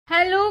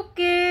Hello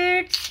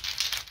kids,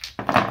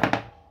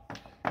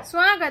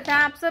 स्वागत है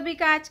आप सभी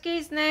का आज के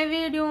इस नए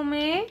वीडियो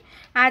में।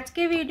 आज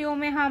के वीडियो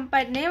में हम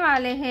पढ़ने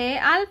वाले हैं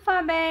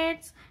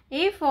alphabets.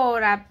 A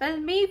for Apple,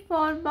 B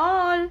for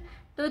ball.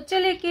 तो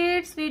चलिए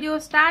किड्स वीडियो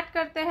स्टार्ट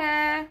करते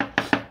हैं।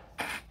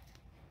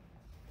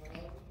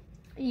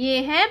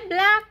 ये है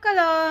ब्लैक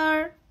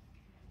कलर,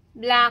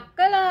 ब्लैक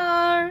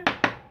कलर।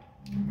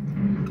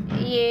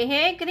 ये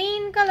है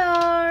ग्रीन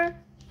कलर,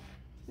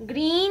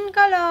 ग्रीन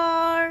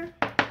कलर।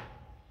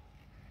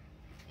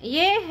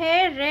 ये है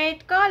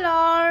रेड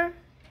कलर,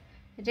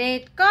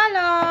 रेड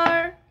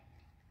कलर।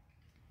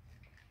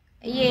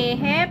 ये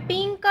है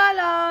पिंक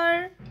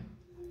कलर,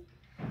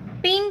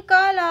 पिंक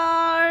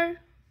कलर।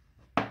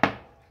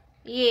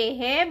 ये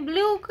है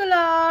ब्लू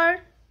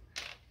कलर,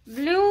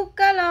 ब्लू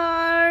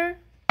कलर।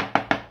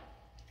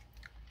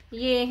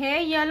 ये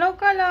है येलो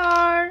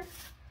कलर,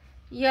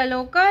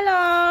 येलो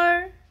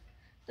कलर।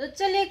 तो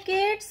चलिए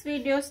किड्स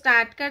वीडियो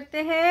स्टार्ट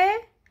करते हैं।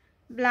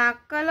 Black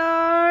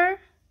colour.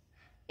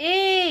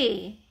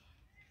 A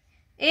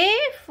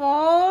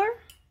for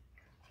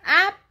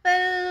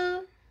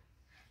apple,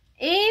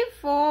 A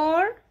for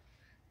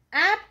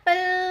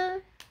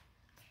apple.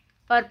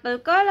 Purple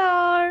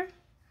color.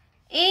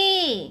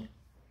 A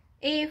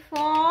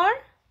for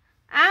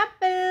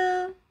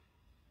apple.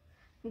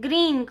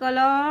 Green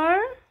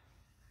color.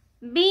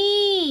 B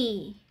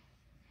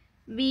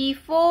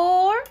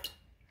for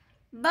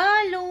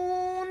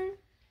balloon,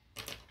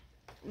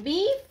 B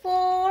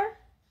for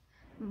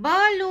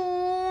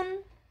balloon.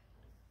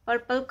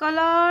 Purple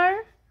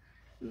color.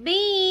 B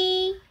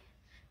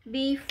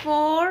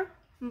for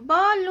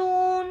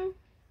balloon.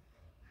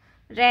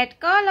 Red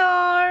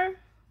color.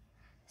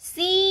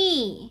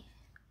 C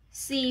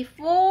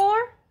for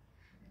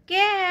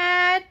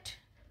cat.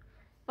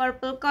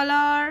 Purple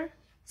color.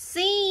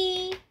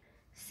 C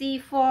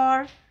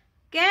for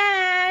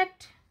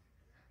cat.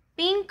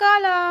 Pink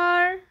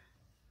color.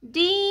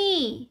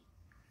 D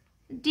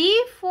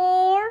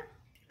for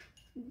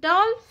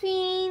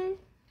dolphin,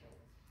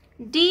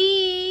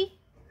 D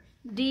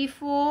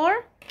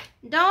for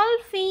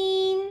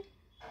dolphin.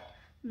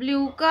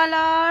 Blue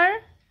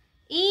color.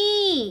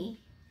 E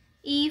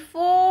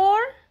for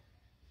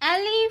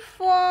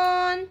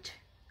elephant.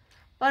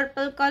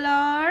 Purple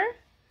color.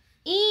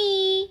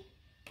 E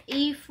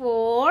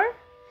for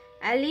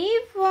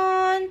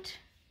elephant.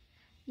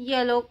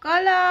 Yellow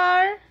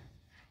color.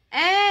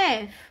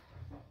 F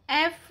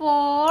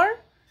for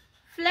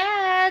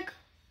flag,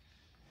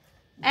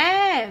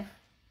 F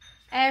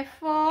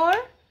for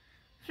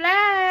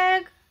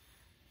flag.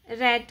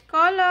 Red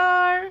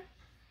color.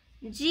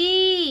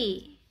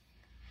 G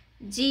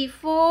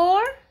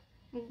for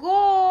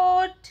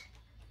goat,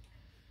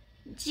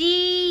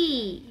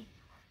 G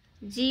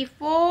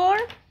for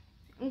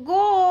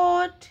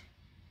goat.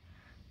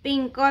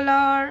 Pink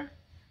color.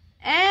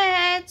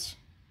 H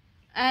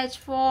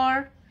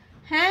for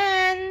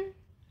hen,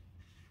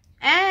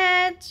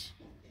 H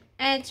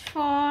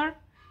for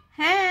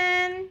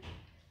hen.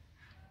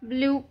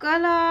 Blue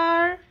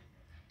color.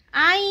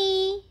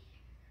 I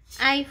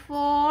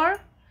for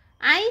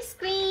ice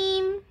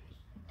cream,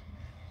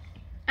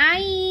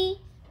 I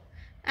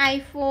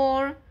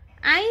for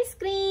ice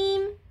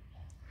cream.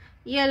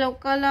 Yellow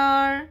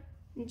color.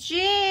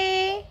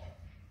 J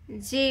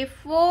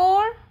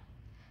for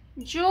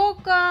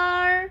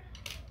joker,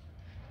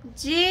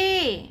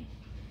 J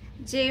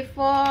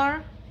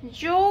for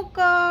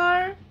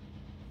joker.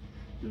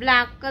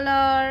 Black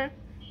color.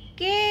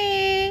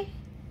 K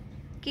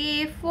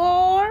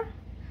for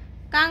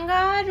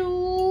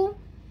kangaroo.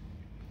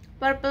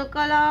 Purple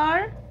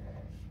color.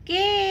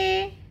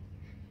 K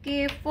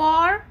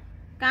for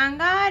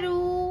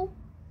kangaroo.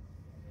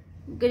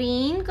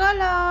 Green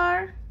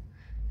color.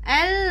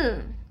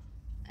 L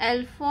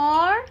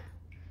for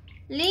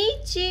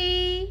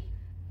lychee,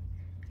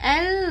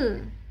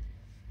 L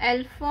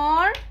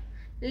for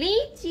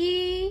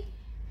lychee.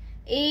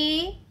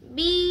 A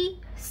B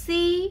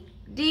C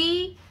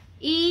D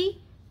E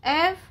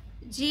F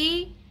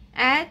G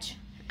H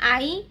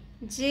I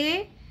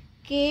J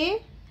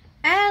K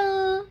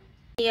L.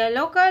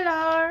 Yellow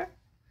colour,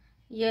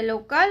 yellow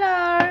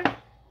colour.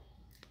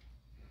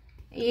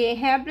 ये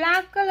है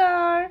black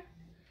colour,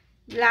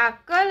 black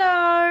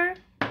colour.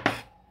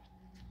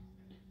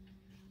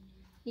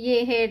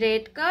 ये है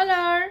red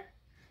colour,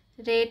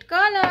 red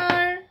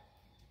colour.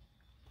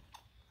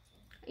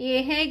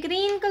 ये है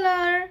green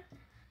colour,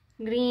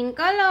 green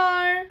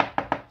colour.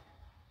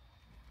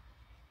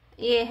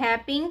 ये है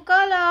pink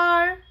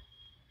colour,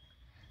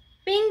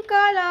 pink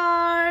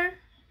colour.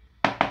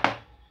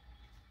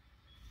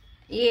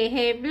 ये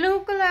है ब्लू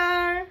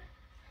कलर,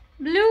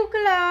 ब्लू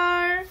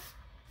कलर।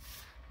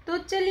 तो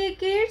चलिए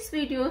किड्स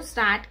वीडियो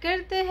स्टार्ट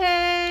करते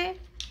हैं।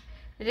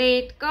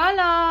 Red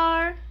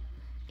colour.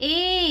 A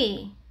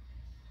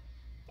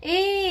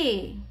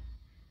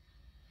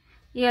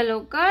yellow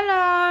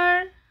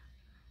colour.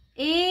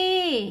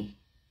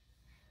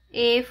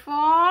 A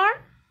for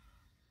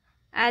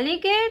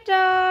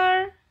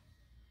alligator,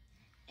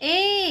 A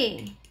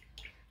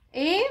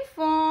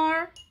for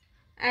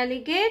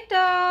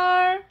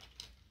alligator.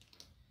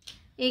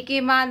 ए के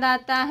बाद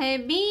आता है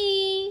B,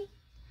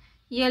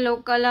 yellow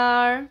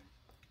colour,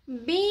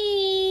 B.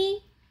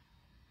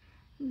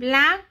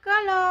 Black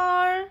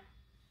colour,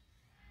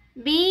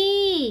 B.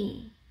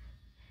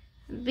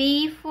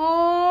 B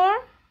for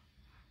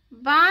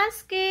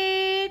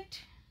basket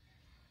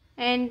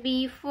and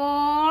B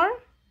for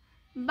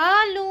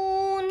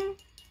balloon.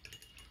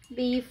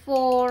 B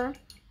for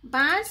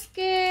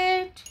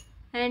basket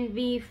and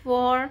B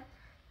for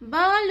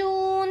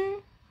balloon.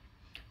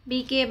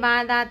 B के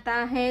बाद आता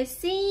है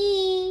C,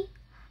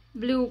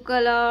 blue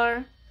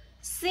colour,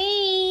 C।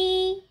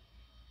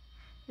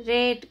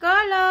 Red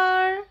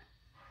colour,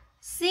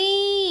 C।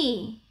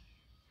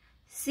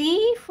 C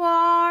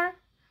for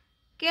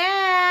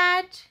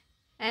cat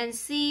and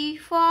C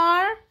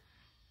for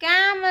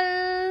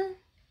camel.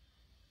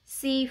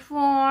 C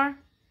for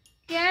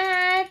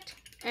cat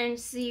and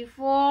C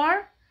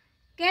for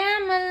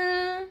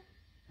camel.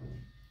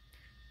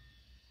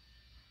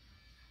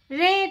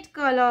 Red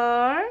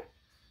color,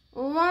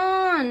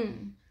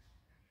 1.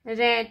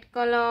 Red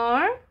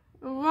color,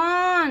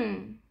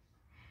 1.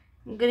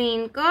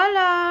 Green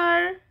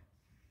color,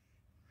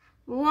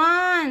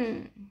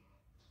 1.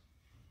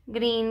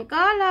 Green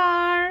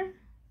color,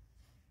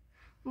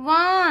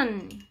 1.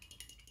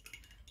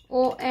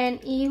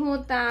 ONE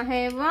होता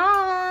है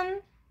 1.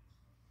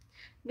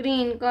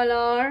 Green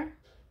colour,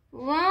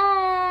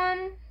 1.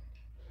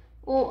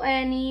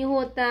 ONE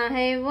होता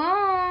है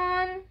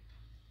 1.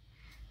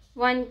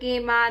 1 के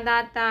बाद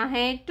आता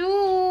है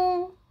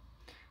 2,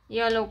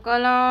 yellow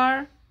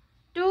colour,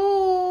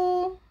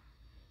 2.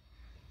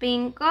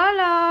 Pink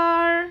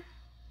colour,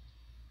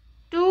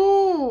 2.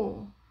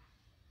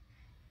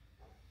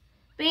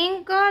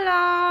 Pink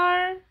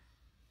colour,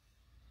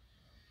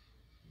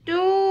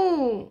 2.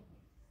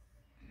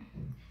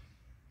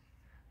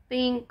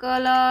 Pink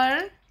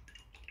colour,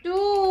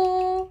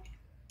 2.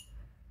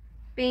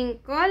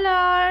 Pink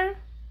colour,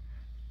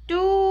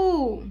 2.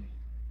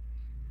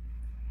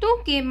 2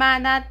 के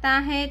बाद आता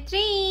है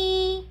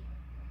 3।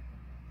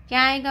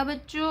 क्या आएगा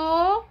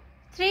बच्चों?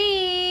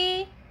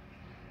 3।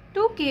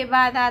 2 के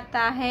बाद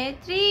आता है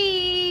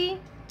 3।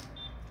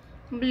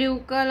 Blue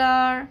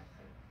colour,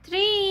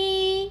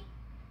 3।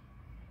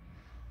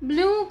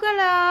 Blue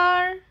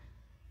colour,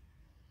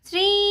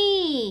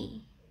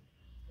 3।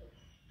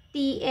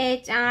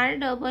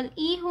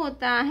 THREE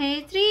होता है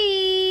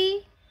 3।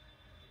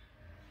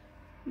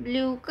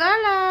 Blue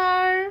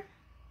colour,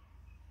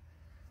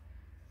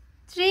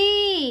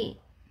 3।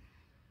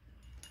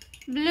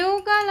 Blue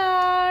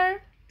colour,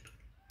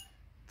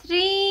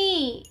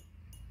 3।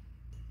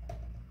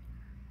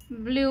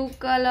 Blue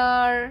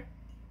colour,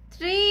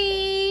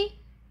 3।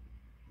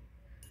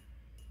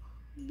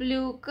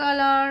 Blue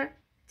colour,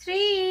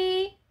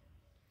 3।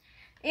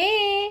 A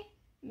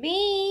B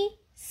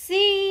C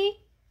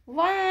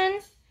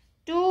 1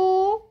 2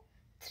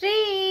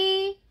 3